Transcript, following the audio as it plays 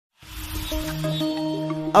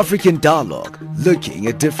African Dialogue, looking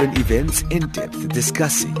at different events in depth,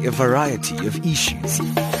 discussing a variety of issues.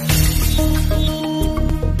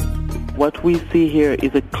 What we see here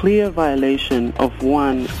is a clear violation of,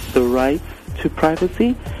 one, the rights to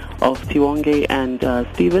privacy of Tshwane and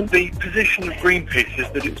Stephen. The position of Greenpeace is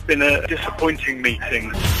that it's been a disappointing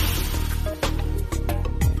meeting.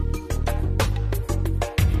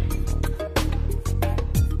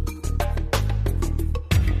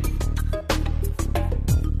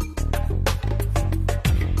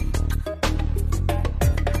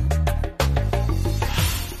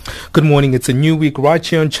 Good morning. It's a new week right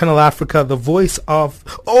here on Channel Africa, the voice of...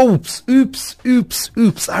 Oops.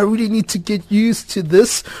 I really need to get used to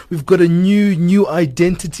this. We've got a new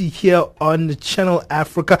identity here on Channel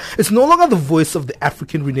Africa. It's no longer the voice of the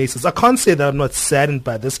African Renaissance. I can't say that I'm not saddened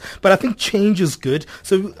by this, but I think change is good.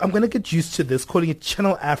 So I'm going to get used to this, calling it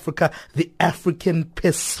Channel Africa, the African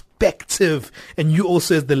perspective. And you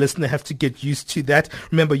also, as the listener, have to get used to that.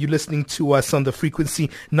 Remember, you're listening to us on the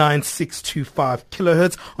frequency 9625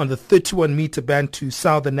 kilohertz on the 31 meter band to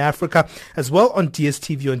Southern Africa, as well on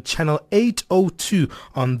DSTV on channel 802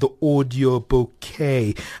 on the audio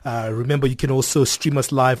bouquet. Remember, you can also stream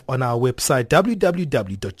us live on our website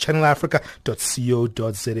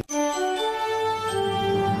www.channelafrica.co.za.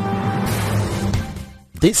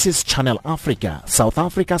 This is Channel Africa, South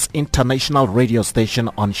Africa's international radio station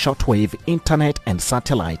on shortwave, internet and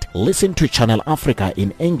satellite. Listen to Channel Africa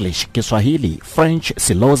in English, Kiswahili, French,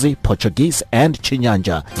 Silozi, Portuguese and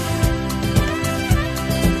Chinyanja.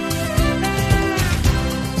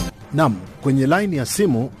 Naam, kwenye line ya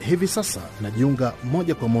simu hivi sasa najiunga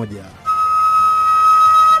moja kwa moja.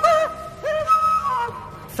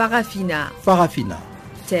 Farafina.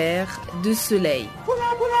 Terre de soleil.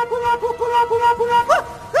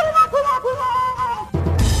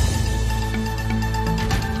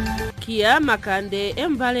 Kia Makande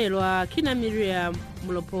Embalelwa Kina Miriam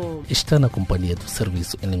Mulopo. Está na companhia do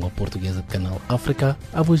Serviço em Língua Portuguesa do Canal África,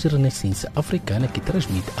 a voz da Renascença Africana que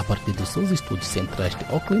transmite a partir dos seus estúdios centrais de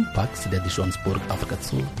Auckland Park, cidade de Johannesburg, África do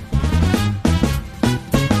Sul.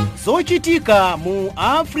 Zochitika mu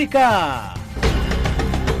África.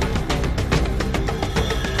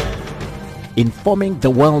 Informing the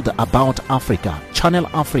world about Africa, Channel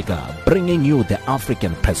Africa, bringing you the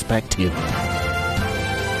African perspective.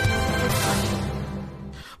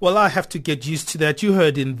 Well, I have to get used to that. You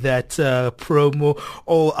heard in that promo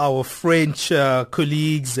all our French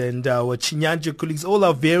colleagues and our Chinyanja colleagues, all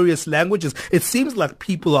our various languages. It seems like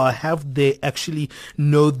people they actually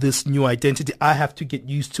know this new identity. I have to get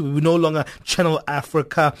used to it. We're no longer Channel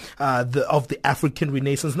Africa of the African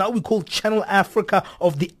Renaissance. Now we call Channel Africa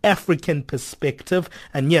of the African perspective.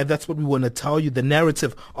 And yeah, that's what we want to tell you, the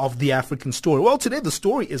narrative of the African story. Well, today the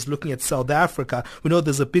story is looking at South Africa. We know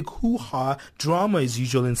there's a big hoo-ha drama as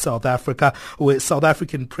usual in South Africa, where South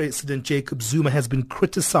African President Jacob Zuma has been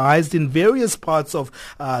criticized in various parts of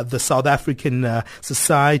the South African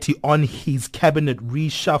society on his cabinet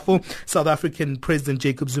reshuffle. South African President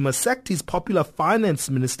Jacob Zuma sacked his popular finance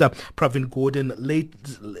minister Pravin Gordhan late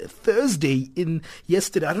Thursday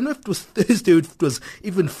yesterday. I don't know if it was Thursday or if it was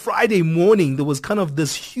even Friday morning. There was kind of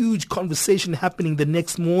this huge conversation happening the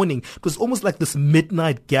next morning. It was almost like this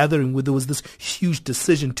midnight gathering where there was this huge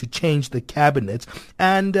decision to change the cabinet.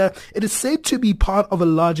 And it is said to be part of a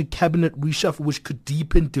larger cabinet reshuffle which could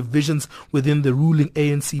deepen divisions within the ruling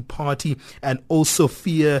ANC party and also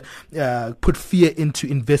put fear into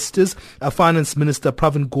investors. Finance Minister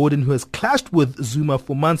Pravin Gordhan, who has clashed with Zuma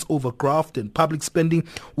for months over graft and public spending,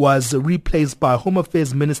 was replaced by Home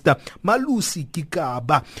Affairs Minister Malusi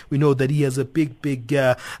Gigaba. We know that he has a big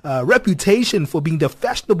reputation for being the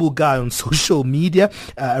fashionable guy on social media,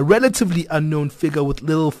 a relatively unknown figure with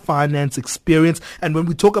little finance experience. And when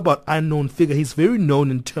we talk about unknown figure, he's very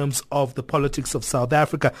known in terms of the politics of South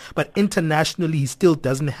Africa, but internationally he still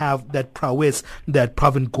doesn't have that prowess that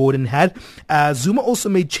Pravin Gordhan had. Zuma also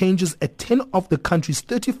made changes at 10 of the country's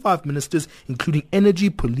 35 ministers, including energy,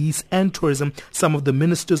 police and tourism. Some of the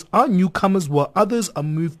ministers are newcomers while others are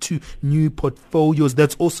moved to new portfolios.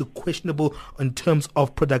 That's also questionable in terms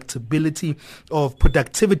of productivity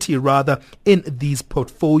in these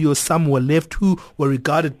portfolios. Some were left who were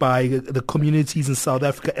regarded by the communities in South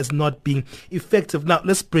South Africa as not being effective. Now,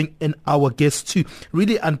 let's bring in our guests to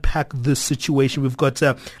really unpack this situation. We've got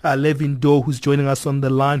Levy Ndou, who's joining us on the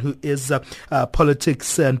line, who is a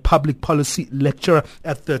politics and public policy lecturer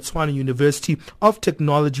at the Tshwane University of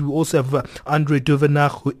Technology. We also have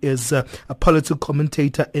Devenage, who is a political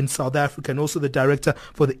commentator in South Africa and also the director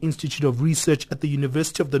for the Institute of Research at the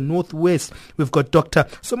University of the Northwest. We've got Dr.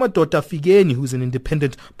 Somadoda Fikeni, who's an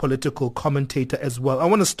independent political commentator as well. I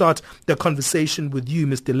want to start the conversation with you,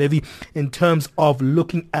 Mr. Levy, in terms of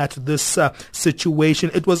looking at this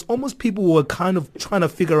situation. It was almost people were kind of trying to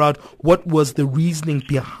figure out what was the reasoning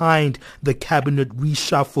behind the cabinet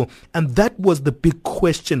reshuffle. And that was the big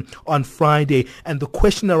question on Friday. And the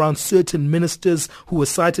question around certain ministers who were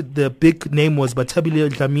cited, the big name was Batabile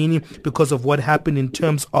Dlamini, because of what happened in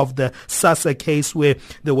terms of the SASA case, where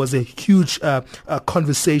there was a huge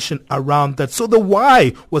conversation around that. So the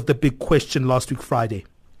why was the big question last week, Friday.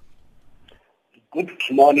 Good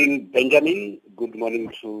morning, Benjamin. Good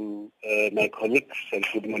morning to my colleagues, and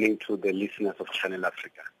good morning to the listeners of Channel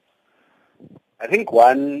Africa. I think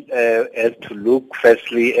one has to look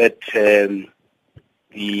firstly at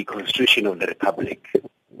the Constitution of the Republic.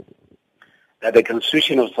 That the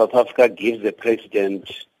Constitution of South Africa gives the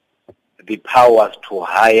President the powers to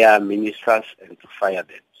hire ministers and to fire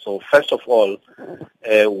them. So first of all,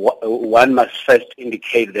 one must first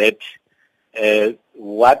indicate that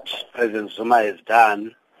what President Zuma has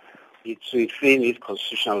done, it's within his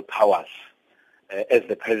constitutional powers as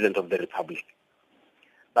the President of the Republic.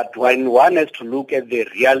 But when one has to look at the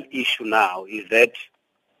real issue now is that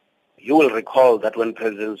you will recall that when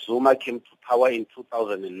President Zuma came to power in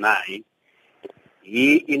 2009,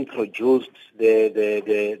 he introduced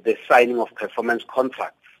the signing of performance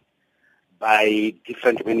contracts by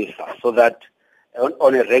different ministers, so that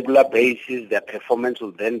on a regular basis their performance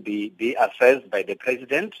will then be assessed by the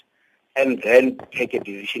President and then take a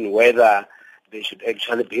decision whether they should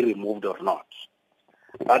actually be removed or not.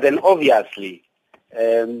 But then obviously,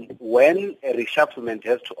 when a reshufflement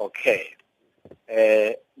has to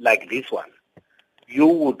occur, like this one, you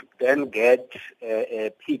would then get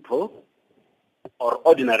people or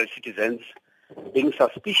ordinary citizens being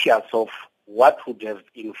suspicious of what would have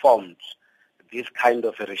informed this kind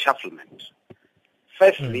of a reshufflement.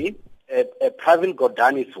 Firstly, Pravin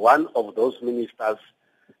Gordhan is one of those ministers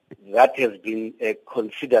that has been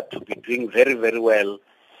considered to be doing very, very well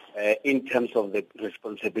in terms of the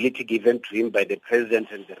responsibility given to him by the President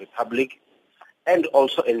and the Republic, and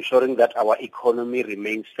also ensuring that our economy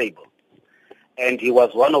remains stable. And he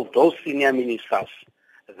was one of those senior ministers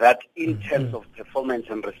that in terms of performance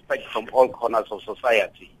and respect from all corners of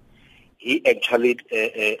society, he actually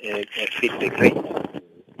fit the grade.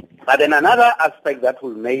 But then another aspect that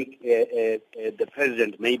will make the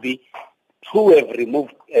President maybe to have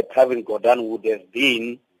removed Pravin Gordhan would have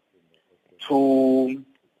been to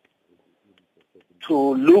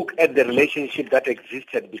look at the relationship that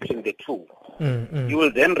existed between the two. You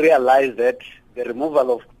will then realize that the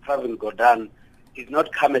removal of Pravin Gordhan did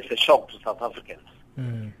not come as a shock to South Africans.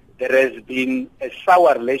 There has been a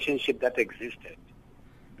sour relationship that existed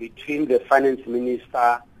between the finance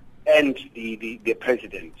minister and the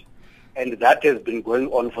President, and that has been going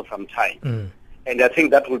on for some time. And I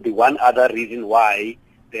think that will be one other reason why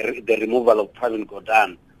the removal of Pravin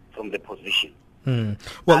Gordhan from the position.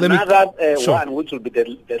 Well, one, which will be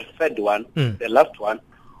the third one, the last one,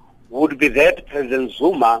 would be that President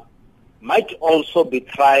Zuma might also be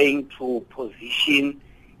trying to position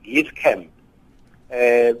his camp.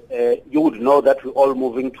 You would know that we're all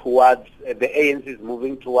moving towards, the ANC is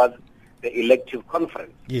moving towards the elective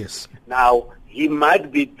conference. Yes. Now, he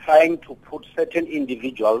might be trying to put certain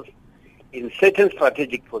individuals in certain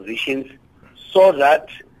strategic positions so that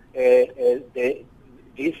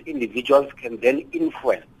these individuals can then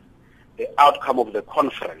influence the outcome of the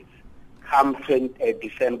conference come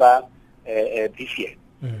December this year.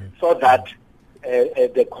 So that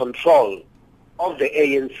the control of the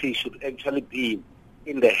ANC should actually be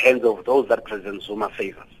in the hands of those that President Zuma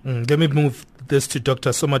favors. Let me move this to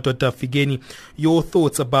Dr. Somadoda Fikeni. Your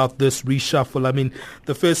thoughts about this reshuffle? I mean,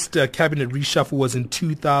 the first cabinet reshuffle was in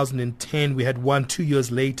 2010. We had one 2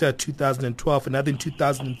 years later, 2012, another in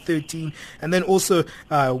 2013, and then also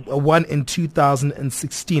one in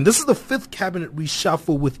 2016. This is the fifth cabinet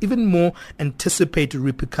reshuffle with even more anticipated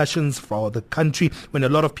repercussions for the country, when a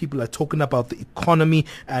lot of people are talking about the economy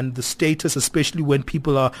and the status, especially when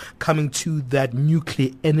people are coming to that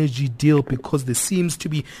nuclear energy deal, because there seems to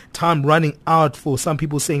be time running out for some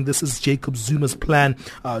people saying this is Jacob Zuma's plan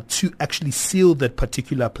to actually seal that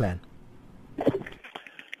particular plan.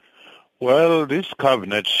 Well, this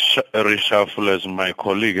cabinet reshuffle, as my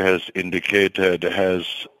colleague has indicated, has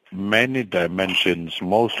many dimensions,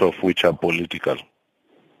 most of which are political.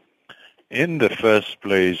 In the first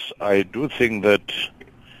place, I do think that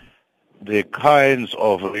the kinds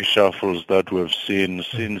of reshuffles that we've seen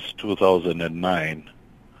since 2009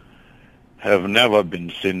 have never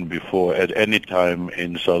been seen before at any time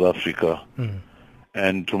in South Africa.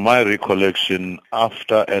 And to my recollection,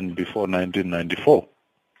 after and before 1994.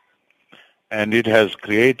 And it has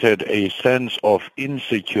created a sense of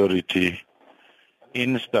insecurity,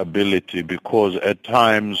 instability, because at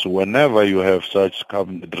times, whenever you have such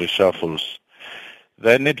cabinet reshuffles,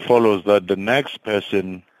 then it follows that the next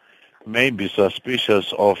person may be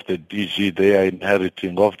suspicious of the DG they are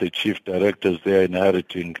inheriting, of the chief directors they are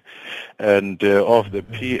inheriting, and of the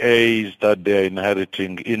PAs that they are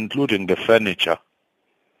inheriting, including the furniture.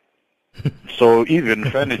 So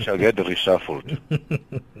even furniture get reshuffled.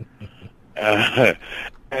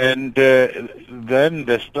 And then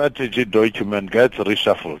the strategy document gets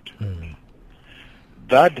reshuffled.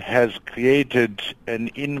 That has created an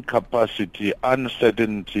incapacity,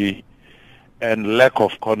 uncertainty, and lack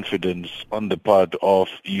of confidence on the part of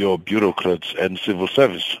your bureaucrats and civil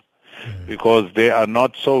service, because they are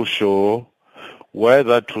not so sure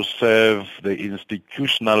whether to serve the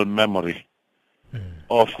institutional memory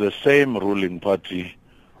of the same ruling party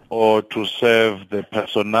or to serve the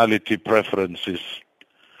personality preferences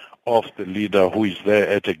of the leader who is there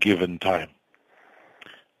at a given time.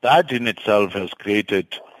 That in itself has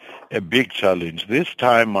created a big challenge. This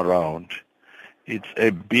time around, it's a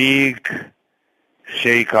big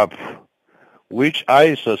shake-up, which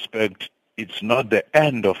I suspect it's not the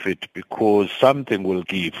end of it, because something will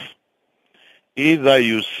give. Either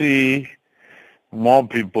you see more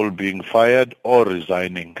people being fired or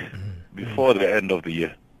resigning before the end of the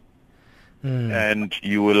year. And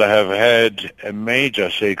you will have had a major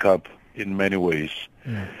shake-up in many ways.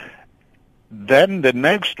 Then the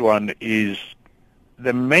next one is,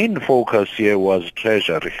 the main focus here was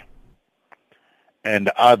Treasury and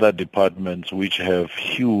other departments which have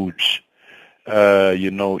huge,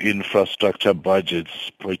 infrastructure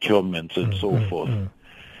budgets, procurements, and so forth.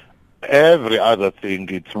 Every other thing,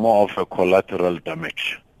 it's more of a collateral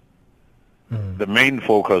damage. The main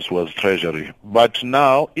focus was Treasury. But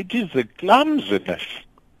now it is the clumsiness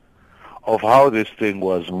of how this thing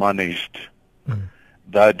was managed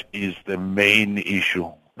that is the main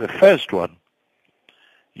issue. The first one,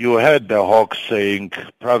 you heard the Hawks saying,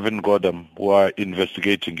 Pravin Gordhan, we are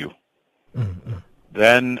investigating you.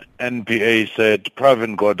 Then NPA said,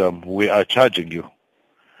 Pravin Gordhan, we are charging you.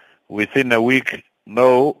 Within a week,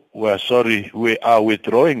 no, we're sorry, we are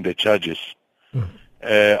withdrawing the charges.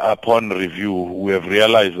 Upon review, we have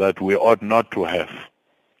realized that we ought not to have.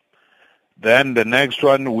 Then the next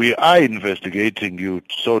one, we are investigating you,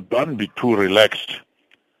 so don't be too relaxed.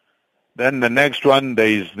 Then the next one, there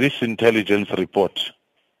is this intelligence report.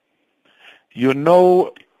 You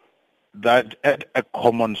know that at a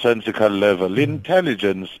commonsensical level,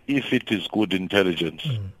 intelligence, if it is good intelligence,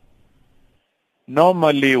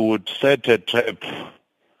 normally would set a trap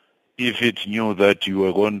if it knew that you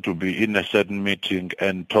were going to be in a certain meeting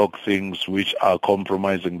and talk things which are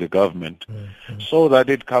compromising the government, so that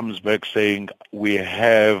it comes back saying, we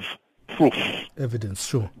have proof. Evidence,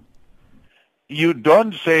 sure. You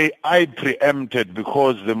don't say, I preempted,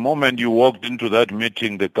 because the moment you walked into that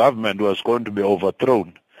meeting, the government was going to be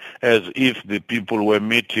overthrown, as if the people were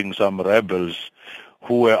meeting some rebels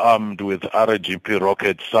who were armed with RGP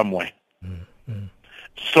rockets somewhere.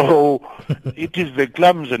 So it is the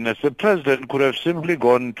clumsiness. The president could have simply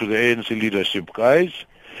gone to the ANC leadership. Guys,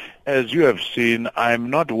 as you have seen, I'm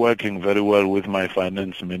not working very well with my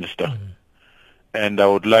finance minister. And I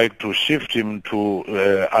would like to shift him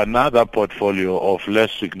to another portfolio of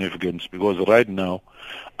less significance, because right now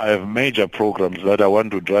I have major programs that I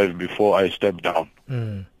want to drive before I step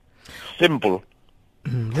down. Simple.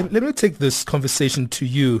 Let me take this conversation to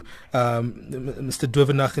you, Mr.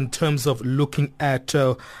 Devenage, in terms of looking at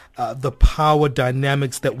the power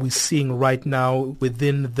dynamics that we're seeing right now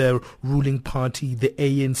within the ruling party, the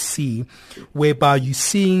ANC, whereby you're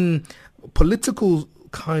seeing political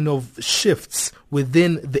kind of shifts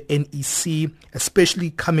within the NEC, especially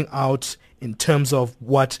coming out in terms of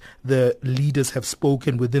what the leaders have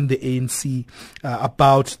spoken within the ANC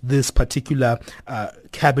about this particular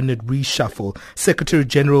cabinet reshuffle. Secretary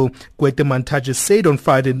General Gwede Mantashe said on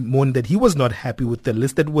Friday morning that he was not happy with the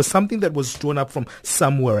list, that it was something that was drawn up from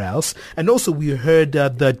somewhere else. And also we heard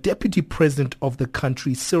the Deputy President of the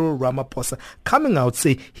country, Cyril Ramaphosa, coming out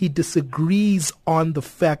say he disagrees on the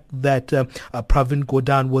fact that Pravin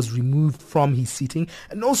Gordhan was removed from his seating.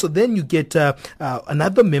 And also then you get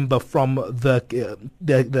another member from the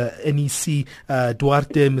NEC,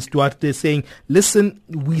 Ms. Duarte, saying, listen,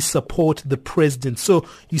 we support the president. So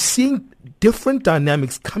you're seeing different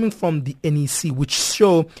dynamics coming from the NEC, which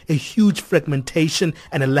show a huge fragmentation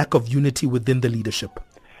and a lack of unity within the leadership.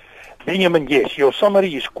 Benjamin, yes, your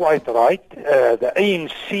summary is quite right. The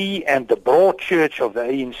ANC and the broad church of the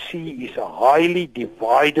ANC is a highly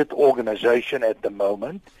divided organization at the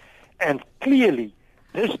moment, and clearly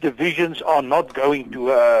these divisions are not going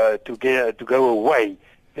to go away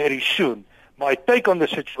very soon. My take on the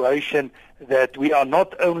situation that we are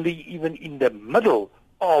not only even in the middle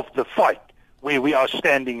of the fight where we are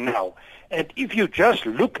standing now. And if you just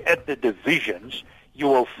look at the divisions, you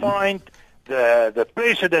will find the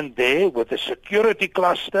president there with the security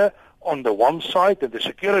cluster on the one side, and the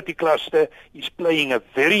security cluster is playing a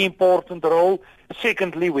very important role.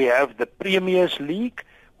 Secondly, we have the Premiers League.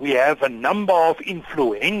 We have a number of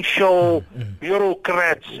influential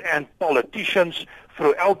bureaucrats and politicians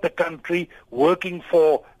throughout the country working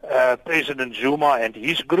for President Zuma and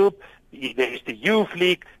his group. There's the Youth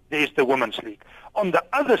League, there's the Women's League. On the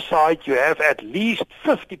other side, you have at least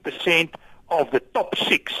 50% of the top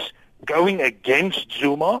six going against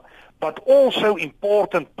Zuma, but also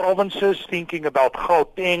important provinces, thinking about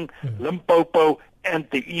Gauteng, Limpopo, and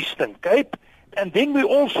the Eastern Cape. And then we're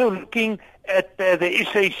also looking at the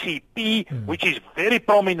SACP, which is very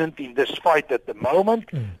prominent in this fight at the moment,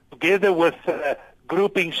 together with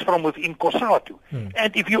groupings from within COSATU.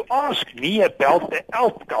 And if you ask me about the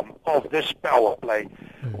outcome of this power play,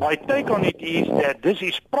 my take on it is that this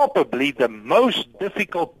is probably the most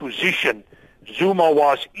difficult position Zuma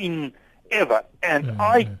was in ever, and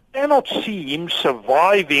I cannot see him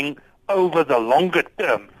surviving over the longer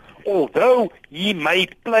term, although he may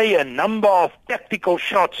play a number of tactical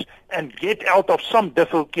shots and get out of some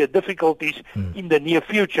difficulties in the near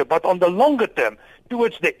future. But on the longer term,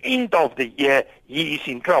 towards the end of the year, he is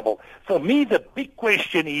in trouble. For me, the big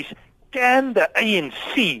question is, can the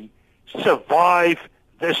ANC survive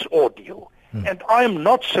this ordeal? And I'm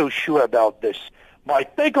not so sure about this. My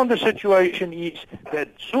take on the situation is that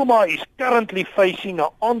Zuma is currently facing an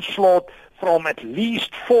onslaught from at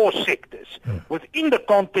least 4 sectors. Within the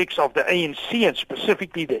context of the ANC and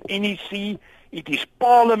specifically the NEC, it is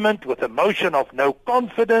Parliament with a motion of no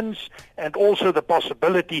confidence and also the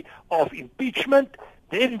possibility of impeachment.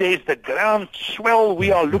 Then there's the groundswell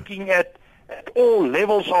we are looking at all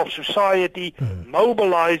levels of society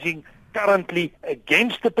mobilizing currently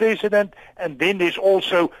against the president, and then there's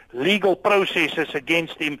also legal processes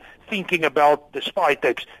against him, thinking about the spy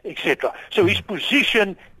tapes, etc. So his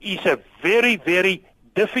position is a very, very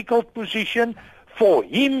difficult position. For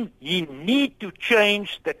him, he needs to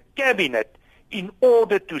change the cabinet in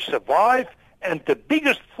order to survive, and the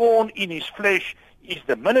biggest thorn in his flesh is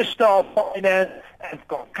the Minister of Finance and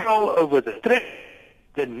control over the treasury.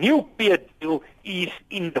 The nuclear deal is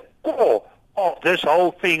in the core of this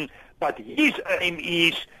whole thing, but his aim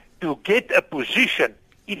is to get a position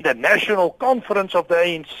in the national conference of the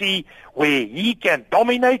ANC where he can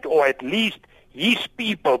dominate, or at least his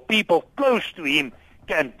people close to him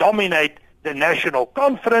can dominate the national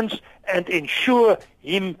conference and ensure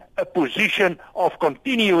him a position of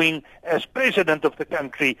continuing as president of the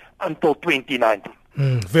country until 2019.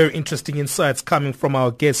 Very interesting insights coming from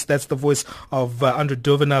our guest. That's the voice of Andre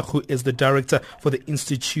Devenage, who is the director for the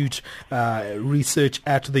Institute Research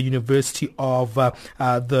at the University of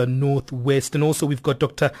the Northwest. And also we've got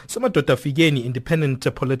Dr. Somadoda Fikeni,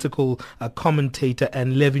 independent political commentator,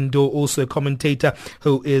 and Levy Ndou, also a commentator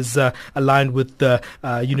who is aligned with the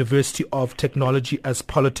University of Technology as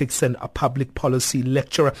politics and a public policy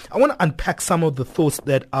lecturer. I want to unpack some of the thoughts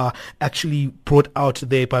that are actually brought out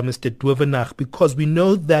there by Mr. Devenage, because we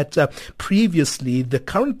know that previously the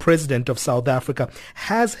current president of South Africa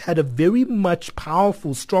has had a very much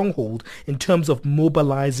powerful stronghold in terms of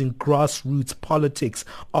mobilizing grassroots politics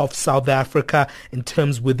of South Africa in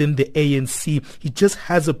terms within the ANC. He just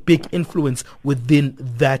has a big influence within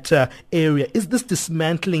that area. Is this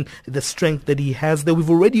dismantling the strength that he has there?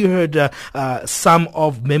 We've already heard some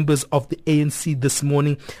of members of the ANC this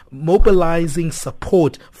morning mobilizing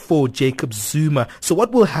support for Jacob Zuma. So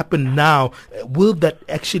what will happen now? Will will that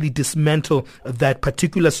actually dismantle that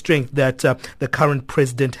particular strength that the current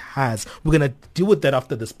president has? We're going to deal with that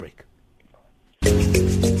after this break.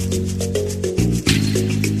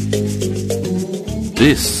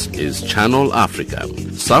 This is Channel Africa,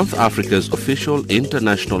 South Africa's official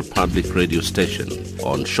international public radio station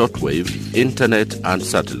on shortwave, internet and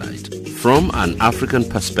satellite. From an African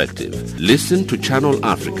perspective, listen to Channel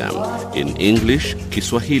Africa in English,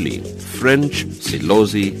 Kiswahili, French,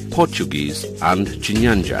 Silozi, Portuguese and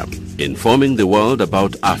Chinyanja, informing the world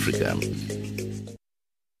about Africa.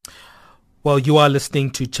 Well, you are listening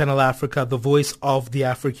to Channel Africa, the voice of the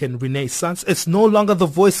African Renaissance. It's no longer the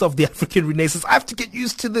voice of the African Renaissance. I have to get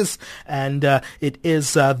used to this. And it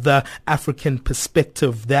is the African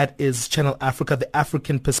perspective. That is Channel Africa, the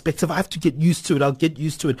African perspective. I have to get used to it. I'll get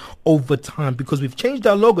used to it over time because we've changed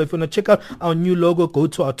our logo. If you want to check out our new logo, go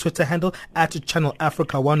to our Twitter handle at Channel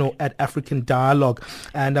Africa 10 or at African Dialogue.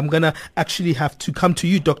 And I'm going to actually have to come to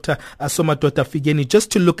you, Dr. Somadoda Fikeni, just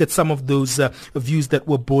to look at some of those views that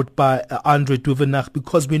were brought by Devenage,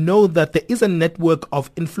 because we know that there is a network of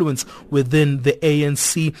influence within the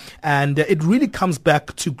ANC, and it really comes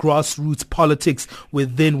back to grassroots politics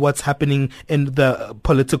within what's happening in the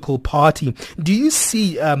political party. Do you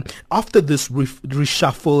see after this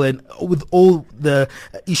reshuffle and with all the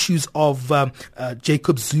issues of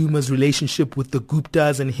Jacob Zuma's relationship with the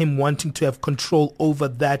Guptas and him wanting to have control over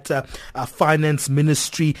that finance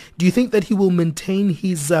ministry, do you think that he will maintain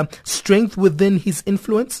his strength within his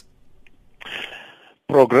influence?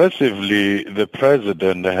 Progressively, the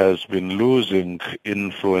president has been losing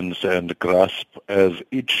influence and grasp as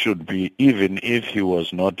it should be, even if he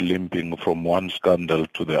was not limping from one scandal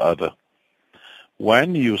to the other.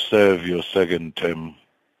 When you serve your second term,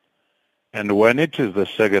 and when it is the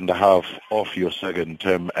second half of your second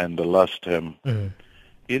term and the last term,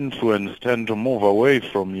 influence tend to move away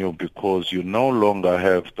from you because you no longer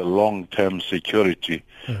have the long-term security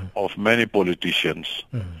of many politicians.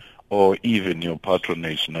 Or even your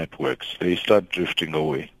patronage networks. They start drifting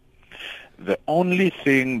away. The only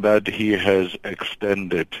thing that he has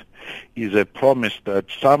extended is a promise that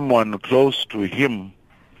someone close to him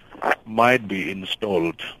might be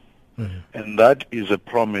installed. And that is a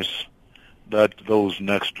promise that those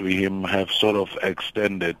next to him have sort of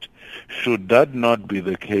extended. Should that not be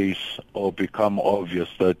the case or become obvious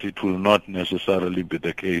that it will not necessarily be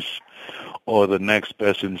the case, or the next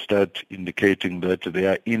person start indicating that they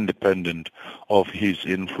are independent of his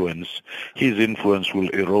influence will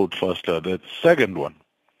erode faster. That's the second one.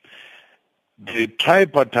 The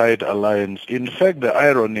tripartite alliance, in fact, the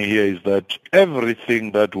irony here is that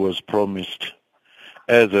everything that was promised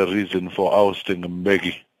as a reason for ousting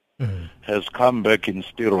Mbeki has come back in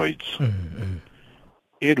steroids.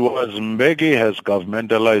 It was Mbeki has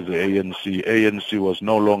governmentalized the ANC. ANC was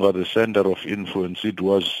no longer the center of influence. It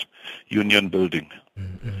was union building.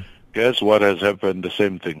 Guess what has happened? The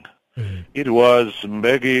same thing. It was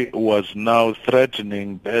Mbeki was now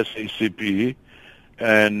threatening the SACP,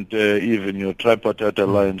 and even your tripartite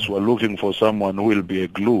alliance were looking for someone who will be a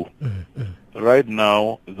glue. Right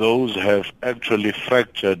now, those have actually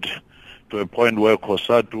fractured to a point where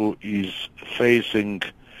COSATU is facing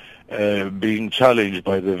being challenged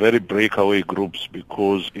by the very breakaway groups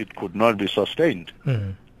because it could not be sustained.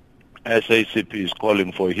 SACP is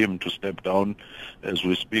calling for him to step down. As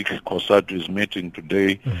we speak, COSATU is meeting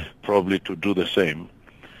today, probably to do the same.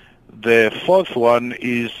 The fourth one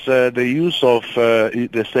is the use of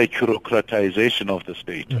the securitization of the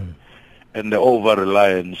state and the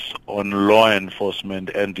over-reliance on law enforcement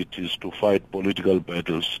entities to fight political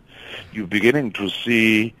battles. You're beginning to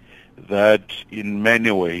see that in many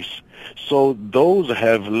ways. So those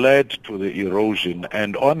have led to the erosion,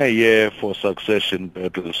 and on a year for succession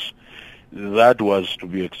battles, that was to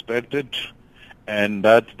be expected, and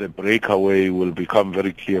that the breakaway will become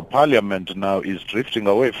very clear. Parliament now is drifting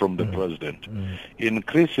away from the president.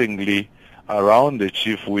 Increasingly, around the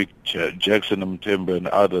chief whip, Jackson Mthembu and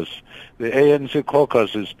others, the ANC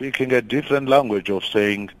caucus is speaking a different language of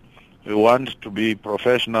saying we want to be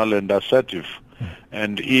professional and assertive.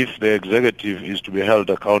 And if the executive is to be held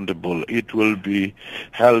accountable, it will be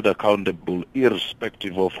held accountable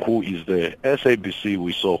irrespective of who is there. SABC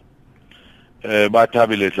we saw.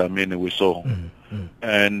 Batabile Dlamini we saw.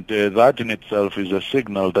 And that in itself is a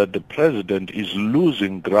signal that the president is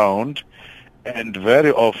losing ground, and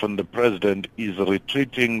very often the president is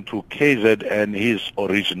retreating to KZ and his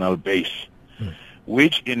original base,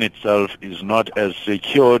 which in itself is not as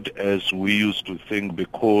secured as we used to think,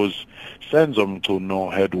 because Senzo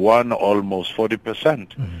Mtuno had won almost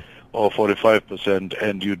 40%. or 45%,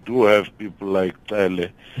 and you do have people like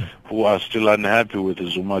Tshwane who are still unhappy with the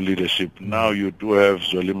Zuma leadership. Now you do have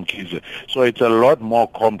Zweli Mkhize. So it's a lot more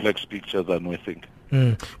complex picture than we think.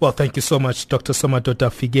 Well, thank you so much, Dr. Somadoda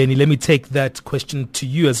Fikeni. Let me take that question to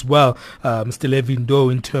you as well, Mr. Levy Ndou,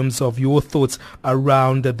 in terms of your thoughts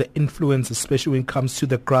around the influence, especially when it comes to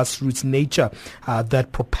the grassroots nature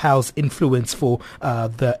that propels influence for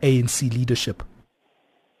the ANC leadership.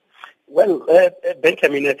 Well,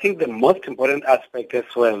 Benjamin, I think the most important aspect as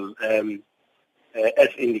well, as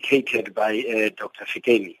indicated by Dr.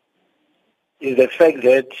 Fikeni, is the fact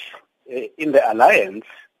that in the alliance,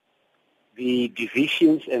 the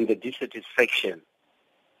divisions and the dissatisfaction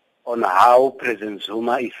on how President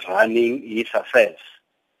Zuma is running his affairs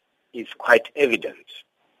is quite evident.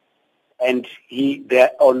 And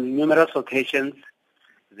there on numerous occasions,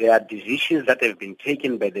 there are decisions that have been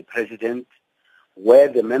taken by the President where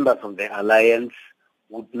the members of the alliance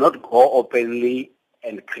would not go openly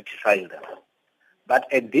and criticize them. But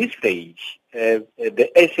at this stage, the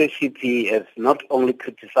SACP has not only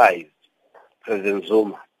criticized President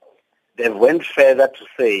Zuma, they went further to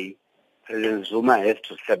say President Zuma has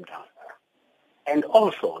to step down. And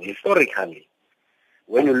also, historically,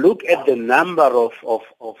 when you look at the number of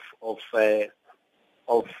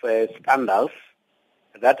scandals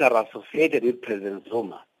that are associated with President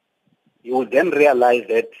Zuma, you will then realize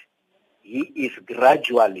that he is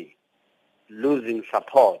gradually losing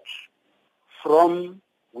support from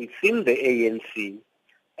within the ANC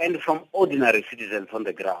and from ordinary citizens on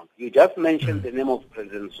the ground. You just mentioned the name of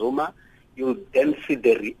President Zuma, you'll then see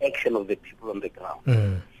the reaction of the people on the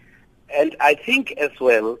ground. And I think as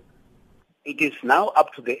well, it is now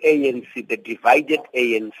up to the ANC, the divided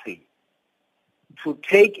ANC, to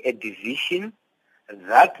take a decision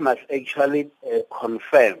that must actually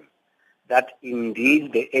confirm that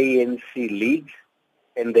indeed the ANC leads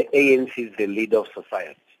and the ANC is the leader of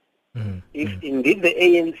society. If indeed the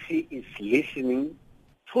ANC is listening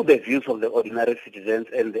to the views of the ordinary citizens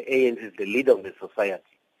and the ANC is the leader of the society,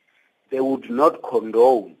 they would not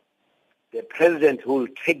condone the president who will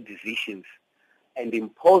take decisions and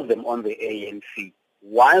impose them on the ANC,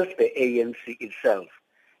 whilst the ANC itself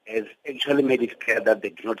has actually made it clear that they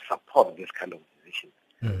do not support this kind of decision.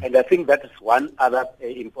 And I think that is one other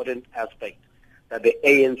important aspect that the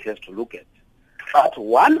ANC has to look at. But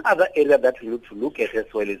one other area that we need to look at as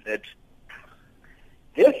well is that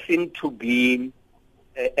there seems to be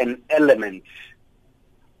an element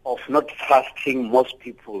of not trusting most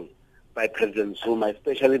people by President Zuma,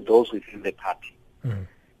 especially those within the party.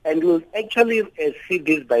 And we'll actually see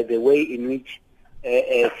this by the way in which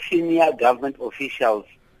senior government officials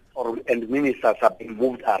and ministers are being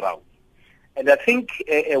moved around. And I think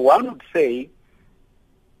one would say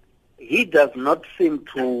he does not seem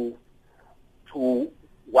to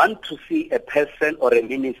want to see a person or a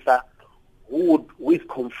minister who is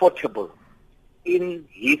comfortable in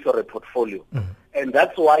his or a portfolio. And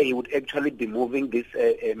that's why he would actually be moving these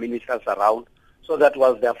ministers around, so that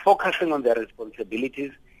while they're focusing on their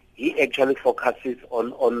responsibilities, he actually focuses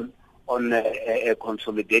on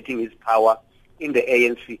consolidating his power in the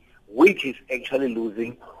ANC, which is actually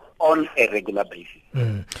losing on a regular basis.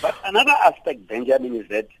 But another aspect, Benjamin, is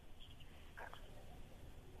that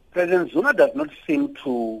President Zuma does not seem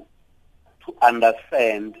to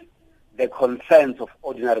understand the concerns of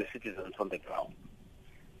ordinary citizens on the ground.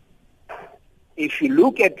 If you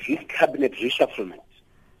look at his cabinet reshufflement,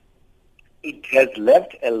 it has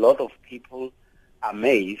left a lot of people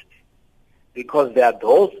amazed because there are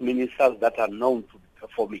those ministers that are known to be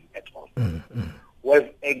performing at all. Who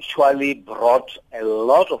have actually brought a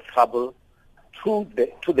lot of trouble to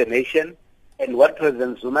the nation, and what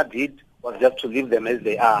President Zuma did was just to leave them as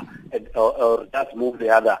they are, or just move the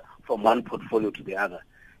other from one portfolio to the other.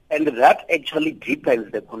 And that actually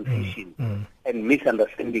deepens the confusion and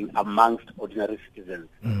misunderstanding amongst ordinary citizens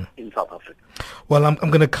in South Africa. Well, I'm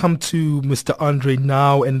going to come to Mr. Andre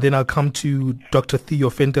now, and then I'll come to Dr.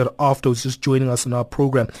 Theo after, who's just joining us on our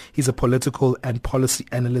program. He's a political and policy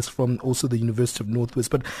analyst from also the University of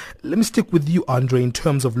Northwest. But let me stick with you, Andre, in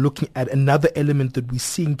terms of looking at another element that we're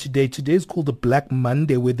seeing today. Today is called the Black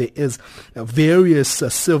Monday, where there is various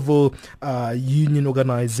civil union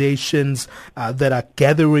organizations that are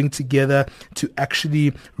gathering together to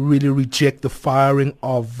actually really reject the firing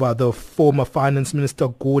of the former finance minister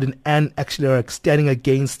Gordhan, and actually are standing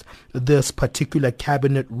against this particular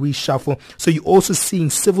cabinet reshuffle. So you're also seeing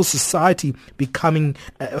civil society becoming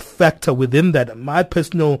a factor within that. My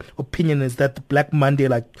personal opinion is that the Black Monday,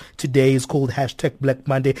 like today is called #Black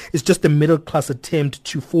Monday, is just a middle class attempt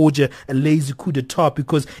to forge a lazy coup d'etat,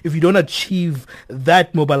 because if you don't achieve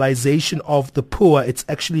that mobilization of the poor, it's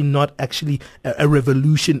actually not actually a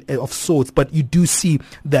revolution of sorts, but you do see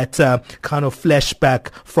that kind of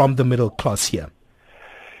flashback from the middle class here.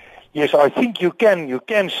 Yes, I think you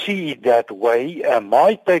can see it that way.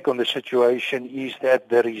 My take on the situation is that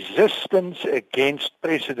the resistance against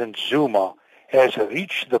President Zuma has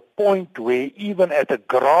reached the point where even at a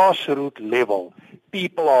grassroots level,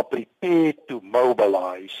 people are prepared to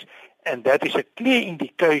mobilize. And that is a clear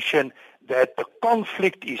indication that the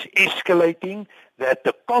conflict is escalating, that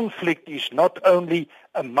the conflict is not only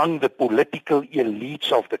among the political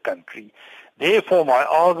elites of the country. Therefore, my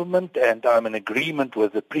argument, and I'm in agreement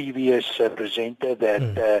with the previous presenter,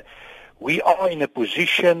 that we are in a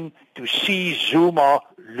position to see Zuma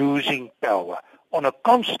losing power. On a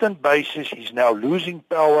constant basis, he's now losing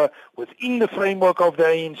power within the framework of the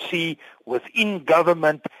ANC, within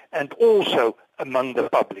government, and also among the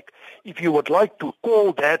public. If you would like to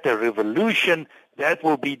call that a revolution, that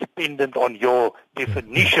will be dependent on your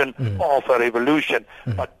definition of a revolution.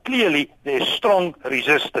 But clearly, there's strong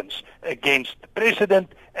resistance against the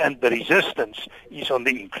president, and the resistance is on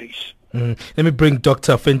the increase. Let me bring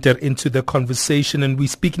Dr. Venter into the conversation, and we're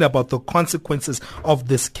speaking about the consequences of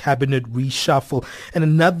this cabinet reshuffle. And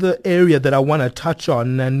another area that I want to touch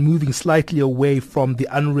on, and moving slightly away from the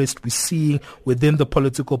unrest we're seeing within the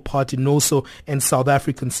political party and also in South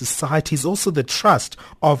African society, is also the trust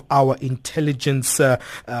of our intelligence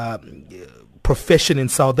profession in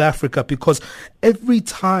South Africa, because every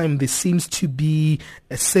time there seems to be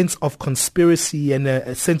a sense of conspiracy and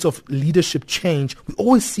a sense of leadership change, we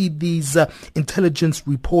always see these intelligence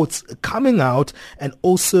reports coming out and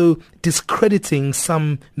also discrediting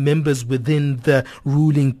some members within the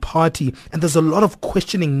ruling party. And there's a lot of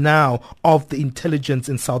questioning now of the intelligence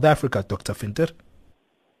in South Africa, Dr. Venter.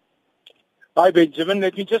 Hi, Benjamin.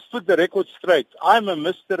 Let me just put the record straight. I'm a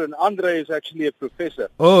Mr. and Andre is actually a professor.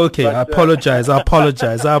 Oh, okay. I apologize.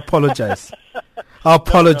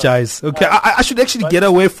 Okay. I should actually get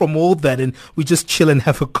away from all that and we just chill and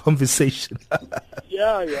have a conversation.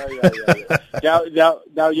 Yeah.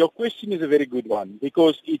 Now, your question is a very good one,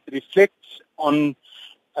 because it reflects on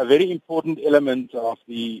a very important element of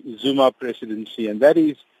the Zuma presidency, and that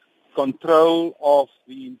is control of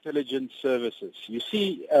the intelligence services. You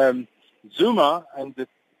see, Zuma, and the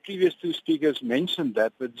previous two speakers mentioned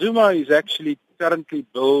that, but Zuma is actually currently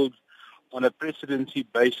built on a presidency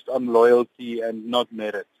based on loyalty and not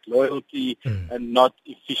merit, loyalty and not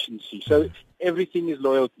efficiency. So everything is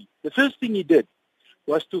loyalty. The first thing he did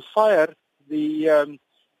was to fire the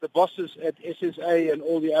bosses at SSA and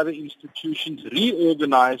all the other institutions,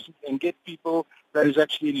 reorganize and get people that is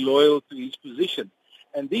actually loyal to his position.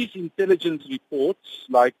 And these intelligence reports,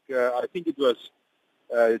 like I think it was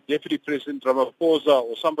Deputy President Ramaphosa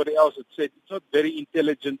or somebody else had said, it's not very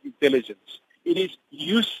intelligent intelligence. It is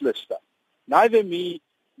useless stuff. Neither me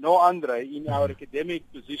nor Andre in our academic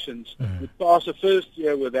positions would pass a first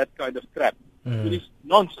year with that kind of crap. It is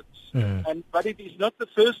nonsense. But it is not the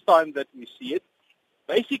first time that we see it.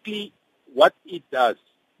 Basically, what it does,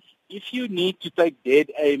 if you need to take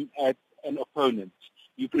dead aim at an opponent,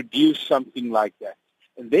 you produce something like that.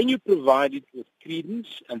 And then you provide it with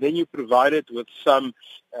credence, and then you provide it with some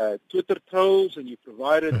Twitter trolls, and you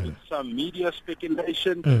provide it with some media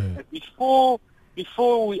speculation. And before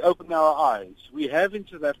we open our eyes, we have in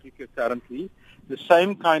South Africa currently the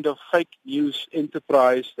same kind of fake news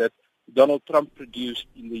enterprise that Donald Trump produced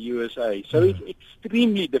in the USA. So it's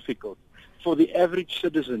extremely difficult for the average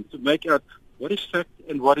citizen to make out what is fact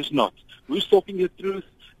and what is not, who's talking the truth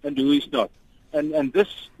and who is not. And in this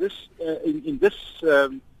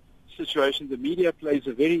situation, the media plays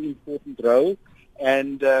a very important role,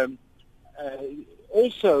 and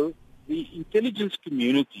also the intelligence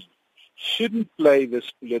community shouldn't play this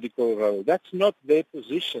political role. That's not their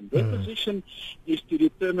position. Their position is to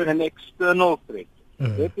determine an external threat.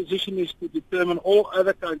 Their position is to determine all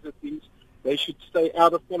other kinds of things. They should stay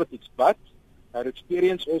out of politics. But our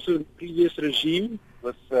experience also in the previous regime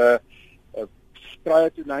with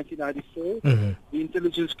prior to 1994, the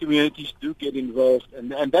intelligence communities do get involved.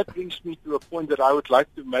 And that brings me to a point that I would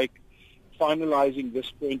like to make, finalizing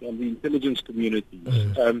this point on the intelligence communities.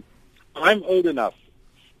 I'm old enough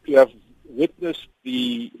to have witnessed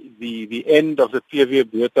the end of the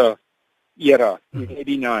PV Botha era in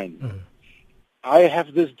 '89. I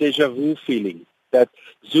have this deja vu feeling that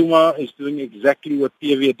Zuma is doing exactly what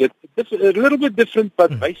Theo did. A little bit different,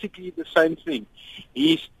 but basically the same thing.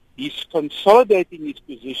 He's consolidating his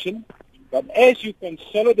position, but as you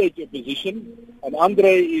consolidate your position, and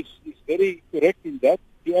Andre is very correct in that,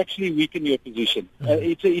 you actually weaken your position.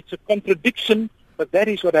 It's a contradiction, but that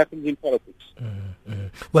is what happens in politics.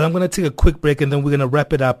 Well, I'm going to take a quick break and then we're going to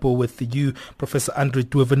wrap it up with you, Professor Andre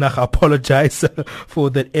Devenage. I apologize for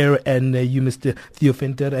that error, and you, Mr. Theo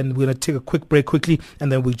Venter. And we're going to take a quick break quickly,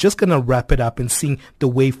 and then we're just going to wrap it up and see the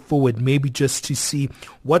way forward, maybe just to see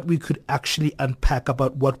what we could actually unpack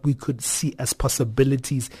about what we could see as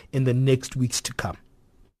possibilities in the next weeks to come.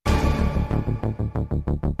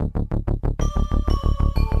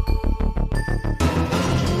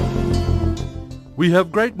 We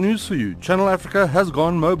have great news for you. Channel Africa has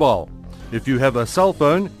gone mobile. If you have a cell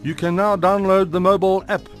phone, you can now download the mobile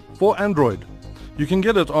app for Android. You can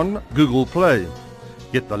get it on Google Play.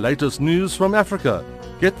 Get the latest news from Africa.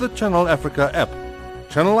 Get the Channel Africa app.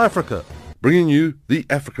 Channel Africa, bringing you the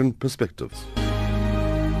African perspectives.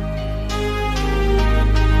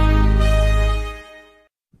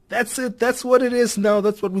 That's it. That's what it is now.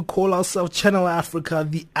 That's what we call ourselves, Channel Africa,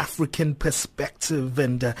 the African perspective.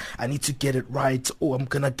 And I need to get it right. I'm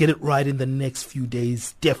going to get it right in the next few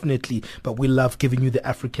days, definitely. But we love giving you the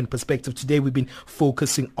African perspective. Today we've been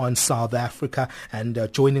focusing on South Africa. And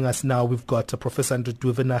joining us now, we've got Professor Andre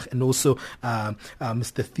Devenage and also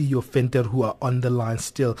Mr. Theo Venter, who are on the line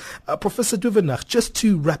still. Professor Devenage, just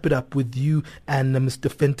to wrap it up with you and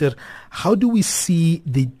Mr. Venter, how do we see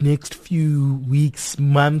the next few weeks,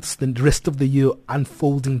 months, the rest of the year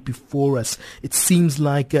unfolding before us? It seems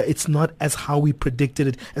like it's not as how we predicted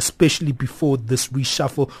it, especially before this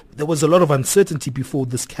reshuffle. There was a lot of uncertainty before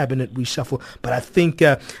this cabinet reshuffle, but I think,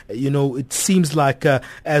 it seems like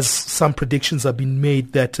as some predictions have been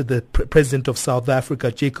made that the President of South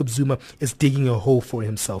Africa, Jacob Zuma, is digging a hole for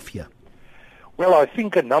himself here. Well, I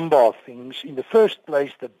think a number of things. In the first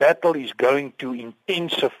place, the battle is going to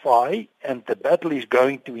intensify, and the battle is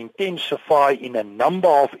going to intensify in a number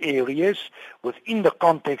of areas within the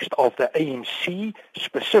context of the ANC,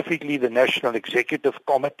 specifically the National Executive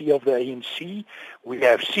Committee of the ANC. We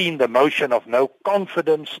have seen the motion of no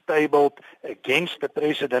confidence tabled against the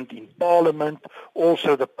President in Parliament,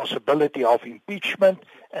 also the possibility of impeachment,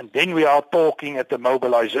 and then we are talking at the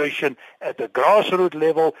mobilization at the grassroots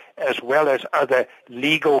level as well as other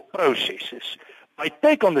legal processes. My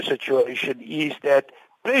take on the situation is that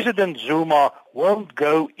President Zuma won't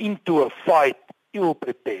go into a fight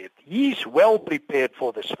ill-prepared. He's well prepared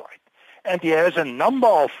for this fight. And he has a number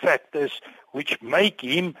of factors which make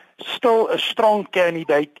him still a strong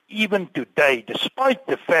candidate even today, despite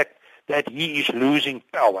the fact that he is losing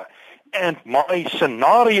power. And my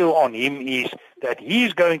scenario on him is that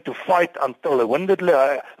he's going to fight until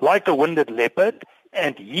like a wounded leopard,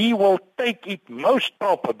 and he will take it most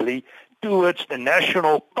probably towards the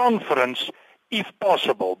national conference if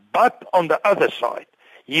possible. But on the other side,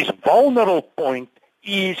 his vulnerable point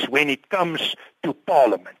is when it comes to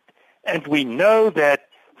Parliament. And we know that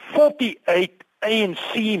 48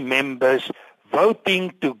 ANC members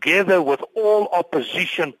voting together with all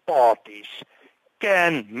opposition parties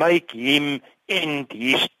can make him end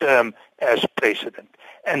his term as president.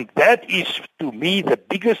 And that is, to me, the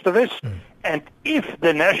biggest risk. And if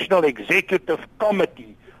the National Executive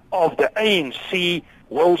Committee of the ANC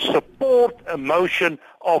will support a motion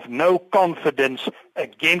of no confidence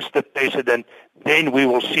against the president, then we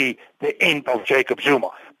will see the end of Jacob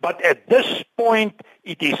Zuma. But at this point,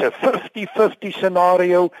 it is a 50-50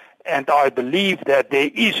 scenario, and I believe that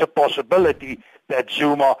there is a possibility that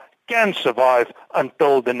Zuma can survive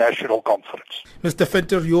until the national conference. Mr.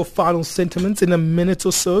 Venter, your final sentiments in a minute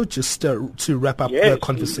or so, just to wrap up the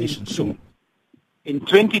conversation. In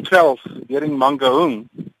 2012, during Mangaung,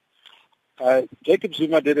 Jacob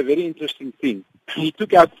Zuma did a very interesting thing. He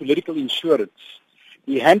took out political insurance.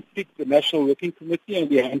 He handpicked the National Working Committee and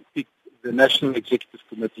he handpicked the National Executive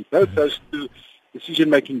Committee. Both those two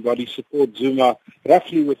decision-making bodies support Zuma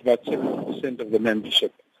roughly with about 70% of the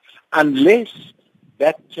membership. Unless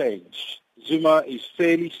that change, Zuma is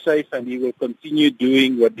fairly safe and he will continue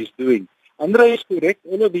doing what he's doing. Andre is correct.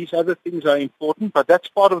 All of these other things are important, but that's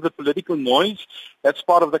part of the political noise. That's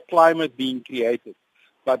part of the climate being created.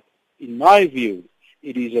 But in my view,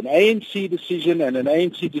 it is an ANC decision and an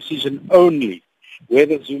ANC decision only,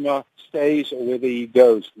 whether Zuma stays or whether he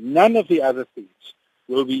goes. None of the other things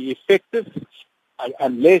will be effective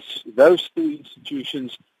unless those two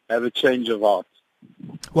institutions have a change of heart.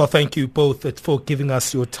 Well, thank you both for giving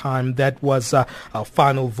us your time. That was our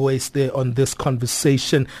final voice there on this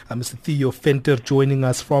conversation. Mr. Theo Venter joining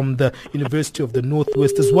us from the University of the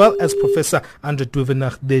Northwest, as well as Professor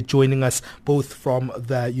Devenage there joining us both from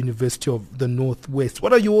the University of the Northwest.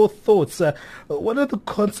 What are your thoughts? What are the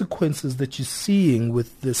consequences that you're seeing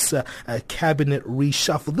with this cabinet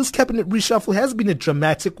reshuffle? This cabinet reshuffle has been a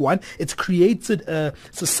dramatic one. It's created a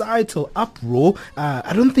societal uproar.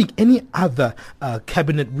 I don't think any other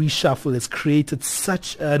cabinet reshuffle has created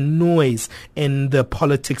such a noise in the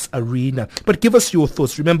politics arena. But give us your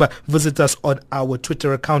thoughts. Remember, visit us on our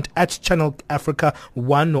Twitter account at Channel Africa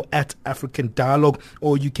 1 or at African Dialogue,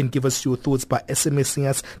 or you can give us your thoughts by SMSing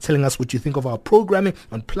us, telling us what you think of our programming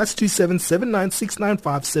on +277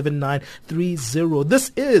 7969 7930.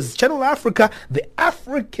 This is Channel Africa, the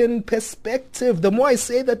African perspective. The more I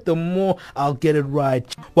say that, the more I'll get it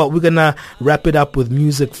right. Well, we're gonna wrap it up with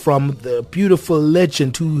music from the beautiful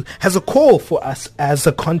legend who has a call for us as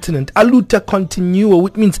a continent. Aluta continua,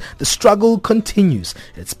 which means the struggle continues.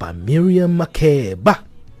 It's by Miriam Makeba.